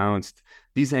so pronounced.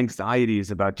 These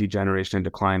anxieties about degeneration and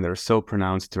decline that are so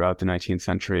pronounced throughout the 19th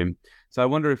century. So I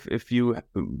wonder if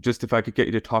I could get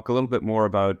you to talk a little bit more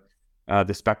about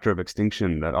the specter of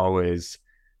extinction that always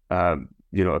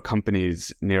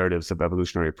accompanies narratives of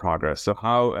evolutionary progress. So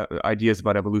how ideas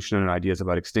about evolution and ideas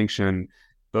about extinction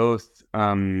both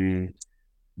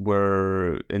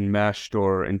were enmeshed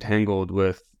or entangled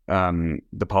with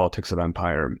the politics of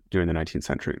empire during the 19th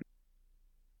century.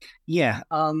 Yeah,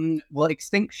 well,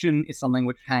 extinction is something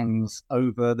which hangs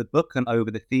over the book and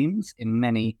over the themes in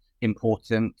many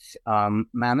important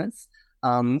manners.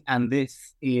 And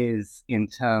this is in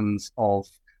terms of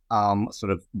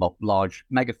large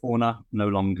megafauna no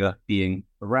longer being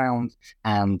around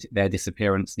and their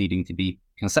disappearance needing to be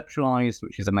conceptualized,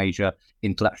 which is a major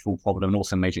intellectual problem and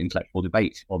also a major intellectual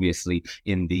debate, obviously,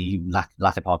 in the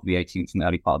latter part of the 18th and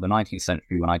early part of the 19th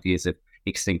century, when ideas of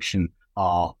extinction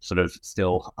are sort of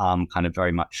still kind of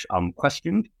very much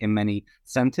questioned in many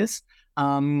centers.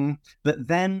 But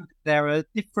then there are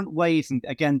different ways and,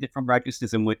 again, different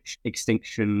registers in which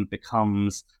extinction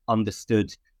becomes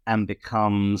understood and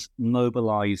becomes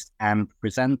mobilized and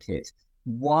presented.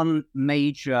 One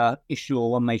major issue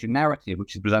or one major narrative,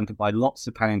 which is presented by lots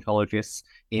of paleontologists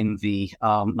in the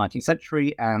 19th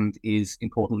century, and is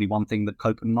importantly one thing that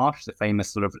Cope and Marsh, the famous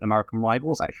sort of American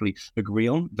rivals, actually agree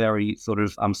on very sort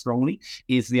of strongly,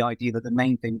 is the idea that the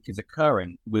main thing which is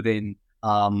occurring within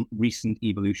recent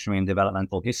evolutionary and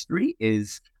developmental history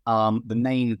is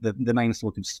the main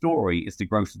sort of story is the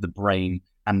growth of the brain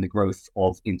and the growth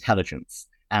of intelligence.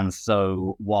 And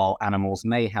so while animals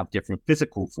may have different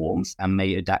physical forms and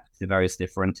may adapt to various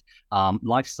different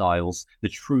lifestyles, the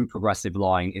true progressive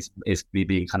line is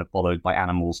being kind of followed by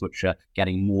animals which are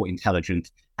getting more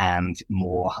intelligent and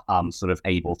more sort of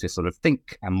able to sort of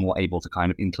think and more able to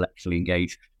kind of intellectually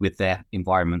engage with their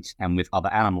environment and with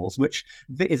other animals, which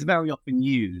is very often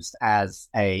used as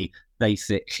a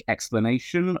basic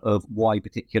explanation of why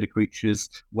particular creatures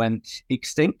went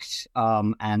extinct,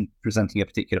 and presenting a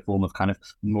particular form of kind of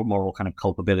moral kind of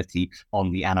culpability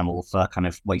on the animal for kind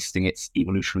of wasting its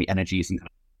evolutionary energies and kind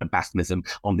of basalism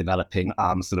on developing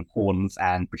sort of horns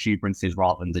and protuberances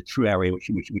rather than the true area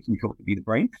which we thought would be the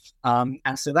brain. And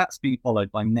so that's been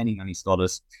followed by many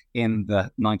scholars in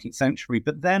the 19th century.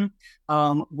 But then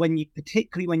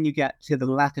particularly when you get to the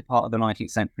latter part of the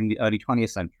 19th century and the early 20th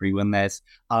century, when there's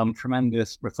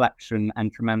tremendous reflection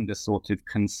and tremendous sort of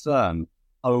concern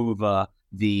over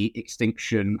the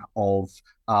extinction of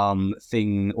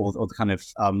thing or the kind of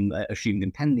assumed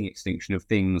impending extinction of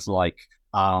things like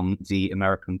the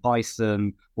American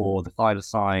bison or the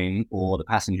thylacine or the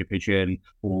passenger pigeon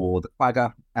or the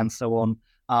quagga and so on.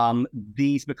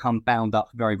 These become bound up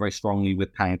very, very strongly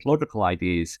with paleontological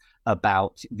ideas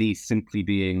about these simply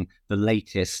being the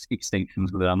latest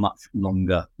extinctions within a much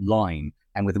longer line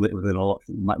and within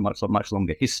a much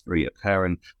longer history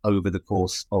occurring over the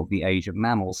course of the age of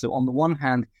mammals. So on the one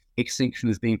hand, extinction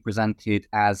is being presented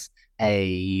as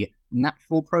a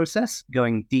natural process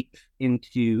going deep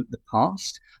into the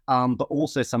past, but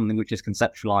also something which is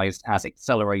conceptualized as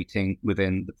accelerating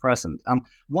within the present.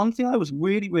 One thing I was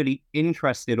really, really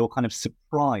interested or kind of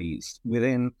surprised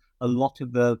within a lot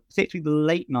of particularly the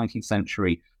late 19th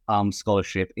century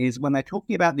scholarship is when they're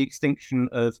talking about the extinction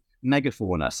of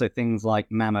megafauna, so things like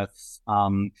mammoths,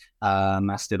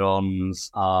 mastodons,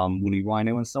 woolly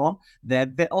rhino, and so on.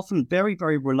 They're often very,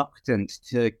 very reluctant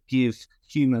to give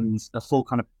humans a full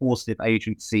kind of positive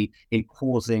agency in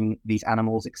causing these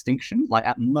animals extinction. Like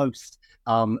at most,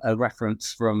 a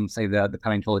reference from, say, the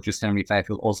paleontologist Henry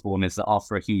Fairfield Osborn is that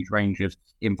after a huge range of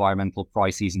environmental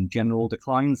crises and general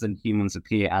declines, and humans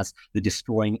appear as the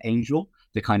destroying angel,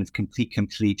 the kind of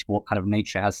complete what kind of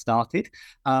nature has started.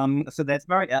 So there's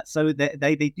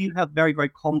they do have very, very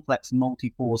complex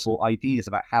multi-causal ideas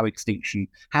about how extinction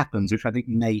happens, which I think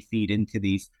may feed into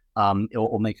these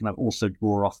or may kind of also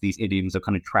draw off these idioms of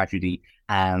kind of tragedy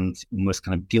and almost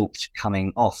kind of guilt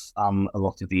coming off a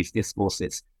lot of these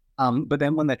discourses. But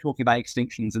then when they're talking about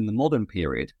extinctions in the modern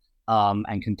period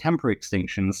and contemporary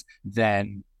extinctions,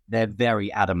 then they're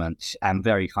very adamant and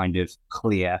very kind of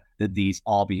clear that these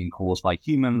are being caused by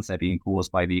humans. They're being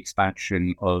caused by the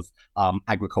expansion of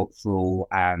agricultural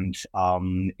and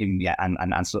sort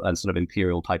of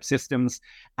imperial type systems,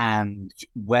 and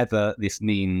whether this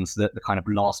means that the kind of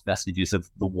last vestiges of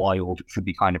the wild should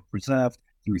be kind of preserved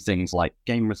through things like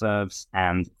game reserves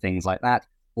and things like that,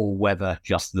 or whether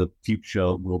just the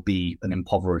future will be an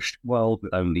impoverished world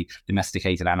with only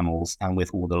domesticated animals and with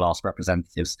all the last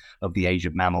representatives of the age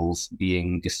of mammals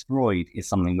being destroyed, is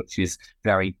something which is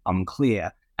very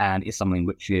unclear, and is something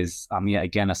which is,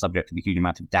 again, a subject to a huge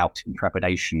amount of doubt and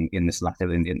trepidation in this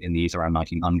latter in the years around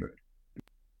 1900.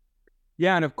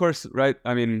 Yeah, and of course, right,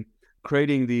 I mean,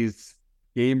 creating these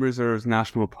game reserves,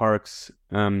 national parks,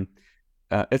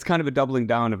 it's kind of a doubling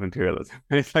down of imperialism.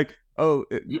 It's like,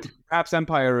 perhaps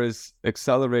empire is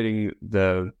accelerating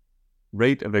the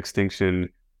rate of extinction.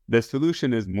 The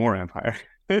solution is more empire.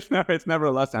 It's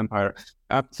never less empire.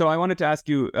 So I wanted to ask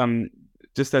you,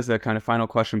 just as a kind of final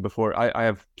question before, I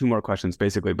have two more questions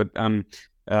basically, but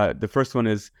the first one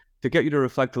is to get you to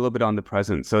reflect a little bit on the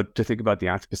present. So to think about the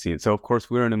Anthropocene. So of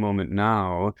course we're in a moment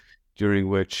now during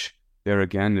which there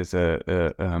again is a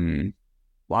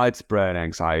widespread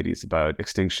anxieties about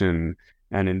extinction,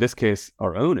 and in this case,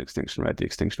 our own extinction, right? The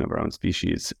extinction of our own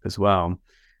species as well.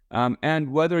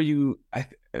 And whether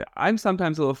I'm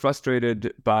sometimes a little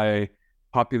frustrated by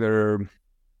popular,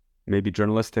 maybe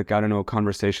journalistic, I don't know,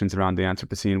 conversations around the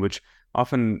Anthropocene, which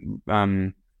often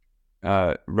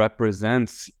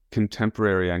represents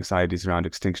contemporary anxieties around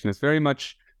extinction. It's very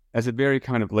much as a very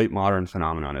kind of late modern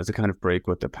phenomenon, as a kind of break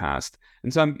with the past.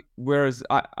 And so, whereas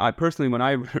I personally, when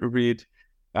I read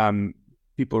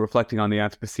people reflecting on the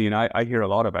Anthropocene, I hear a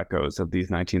lot of echoes of these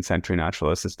 19th century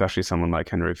naturalists, especially someone like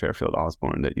Henry Fairfield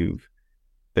Osborn that you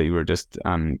were just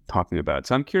talking about.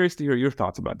 So I'm curious to hear your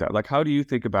thoughts about that. Like, how do you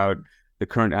think about the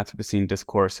current Anthropocene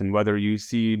discourse, and whether you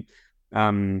see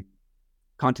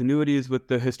continuities with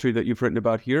the history that you've written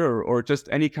about here, or just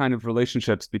any kind of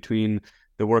relationships between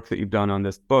the work that you've done on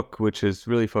this book, which is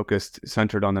really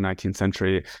centered on the 19th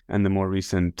century, and the more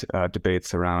recent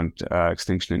debates around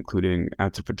extinction, including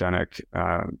anthropogenic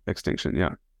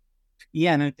extinction.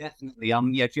 Yeah, no, definitely.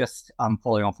 Just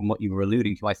following on from what you were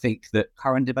alluding to, I think that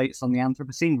current debates on the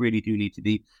Anthropocene really do need to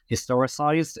be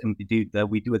historicized, and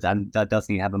that does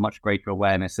need to have a much greater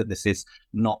awareness that this is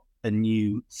not a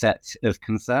new set of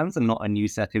concerns and not a new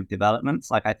set of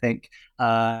developments. Like, I think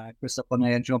Christophe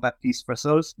Bonnet and Jean-Baptiste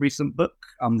Frasso's recent book,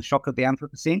 The Shock of the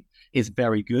Anthropocene, is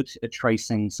very good at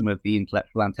tracing some of the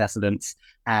intellectual antecedents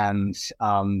and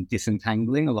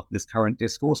disentangling a lot of this current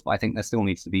discourse, but I think there still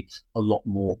needs to be a lot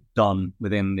more done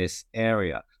within this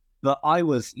area. But I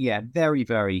was, very,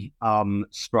 very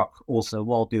struck also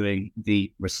while doing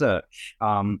the research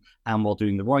and while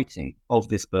doing the writing of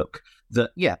this book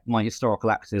that, my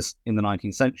historical actors in the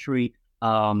 19th century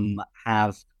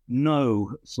have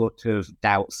no sort of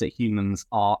doubts that humans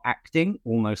are acting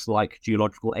almost like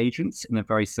geological agents in a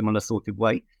very similar sort of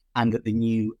way, and that the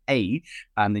new age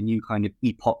and the new kind of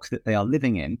epoch that they are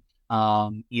living in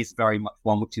is very much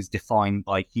one which is defined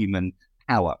by human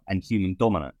power and human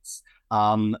dominance.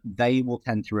 They will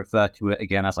tend to refer to it,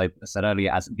 again, as I said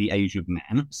earlier, as the age of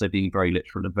man. So being very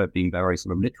literal, being very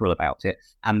sort of literal about it,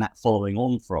 and that following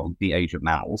on from the age of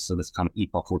mammals. So this kind of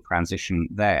epochal transition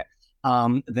there.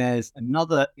 There's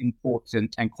another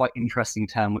important and quite interesting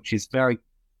term, which is very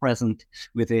present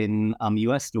within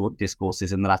US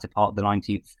discourses in the latter part of the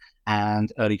 19th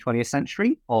and early 20th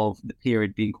century, of the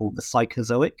period being called the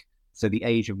Psychozoic, so the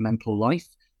age of mental life.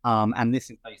 And this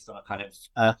is based on a kind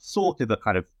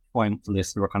of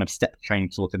triumphalist or a kind of step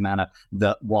change sort of manner,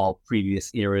 that while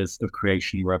previous eras of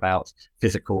creation were about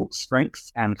physical strength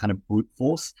and kind of brute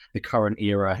force, the current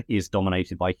era is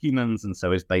dominated by humans, and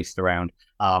so is based around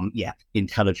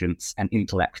intelligence and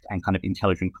intellect and kind of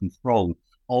intelligent control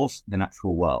of the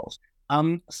natural world.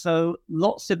 So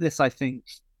lots of this, I think,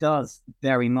 does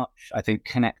very much,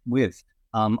 connect with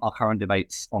our current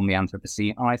debates on the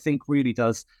Anthropocene, and I think really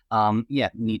does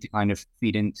need to kind of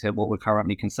feed into what we're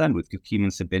currently concerned with, because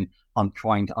humans have been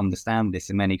trying to understand this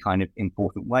in many kind of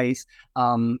important ways,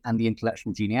 and the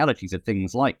intellectual genealogies of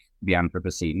things like the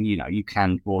Anthropocene. You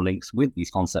can draw links with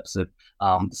these concepts of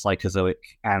the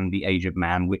Psychozoic and the Age of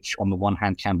Man, which on the one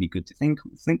hand can be good to think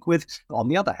with, but on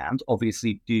the other hand,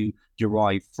 obviously do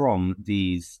derive from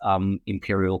these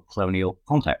imperial colonial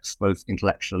contexts, both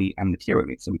intellectually and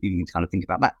materially. So we do need to kind of think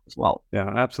about that as well. Yeah,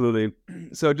 absolutely.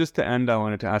 So just to end, I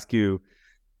wanted to ask you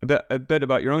a bit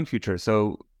about your own future.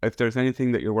 So if there's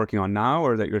anything that you're working on now,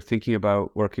 or that you're thinking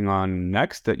about working on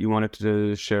next, that you wanted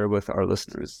to share with our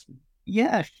listeners.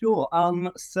 Yeah, sure.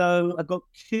 So I've got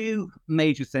two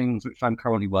major things which I'm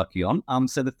currently working on.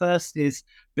 So the first is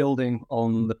building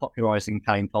on the popularizing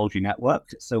paleontology network.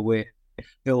 So we're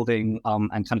building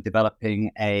and kind of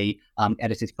developing a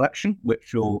edited collection,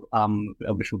 which will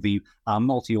be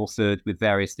multi-authored with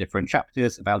various different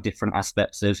chapters about different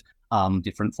aspects of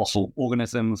different fossil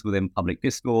organisms within public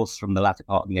discourse from the latter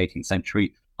part of the 18th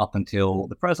century up until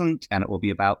the present. And it will be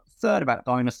about a third about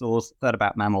dinosaurs, a third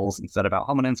about mammals, and a third about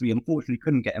hominins. We unfortunately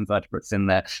couldn't get invertebrates in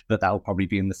there, but that will probably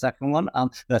be in the second one.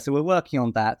 So we're working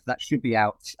on that. That should be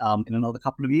out in another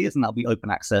couple of years, and that'll be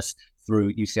open access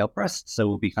through UCL Press, so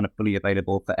will be kind of fully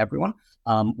available for everyone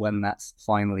when that's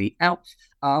finally out.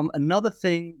 Another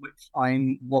thing which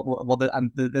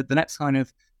the next kind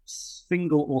of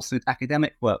single authored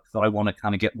academic work that I want to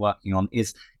kind of get working on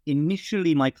is,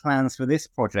 initially my plans for this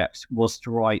project was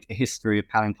to write a history of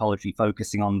paleontology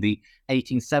focusing on the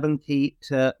 1870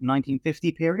 to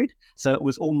 1950 period. So it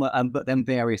was almost, but then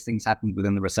various things happened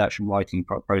within the research and writing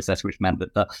process, which meant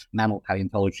that the mammal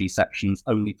paleontology sections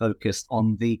only focused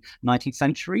on the 19th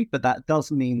century. But that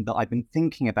does mean that I've been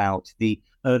thinking about the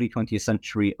early 20th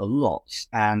century a lot,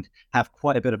 and have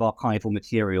quite a bit of archival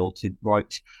material to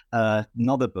write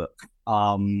another book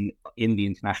in the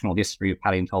international history of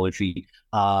paleontology.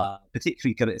 It's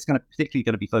particularly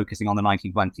going to be focusing on the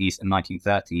 1920s and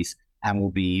 1930s, and will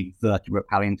be vertebrate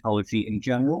paleontology in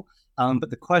general.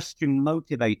 But the question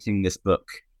motivating this book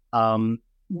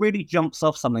really jumps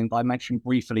off something that I mentioned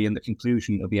briefly in the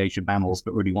conclusion of the Age of Mammals,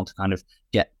 but really want to kind of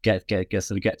get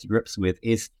to grips with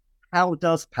is how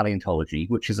does paleontology,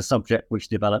 which is a subject which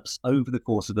develops over the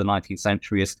course of the 19th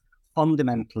century, is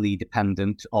fundamentally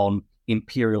dependent on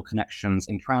imperial connections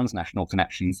and transnational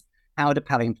connections, how do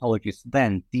paleontologists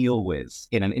then deal with,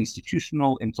 in an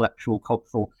institutional, intellectual,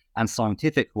 cultural, and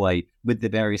scientific way, with the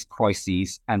various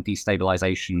crises and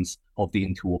destabilizations of the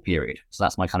interwar period? So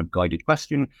that's my kind of guided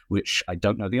question, which I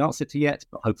don't know the answer to yet,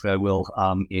 but hopefully I will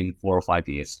in 4 or 5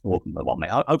 years, or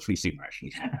hopefully sooner,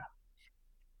 actually.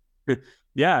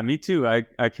 Yeah, me too.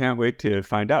 I can't wait to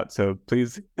find out. So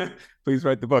please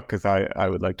write the book, because I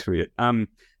would like to read it.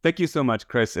 Thank you so much,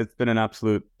 Chris. It's been an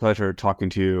absolute pleasure talking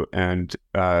to you, and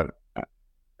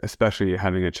especially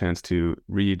having a chance to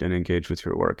read and engage with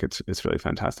your work. It's really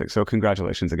fantastic. So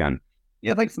congratulations again.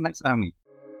 Yeah, thanks for having me.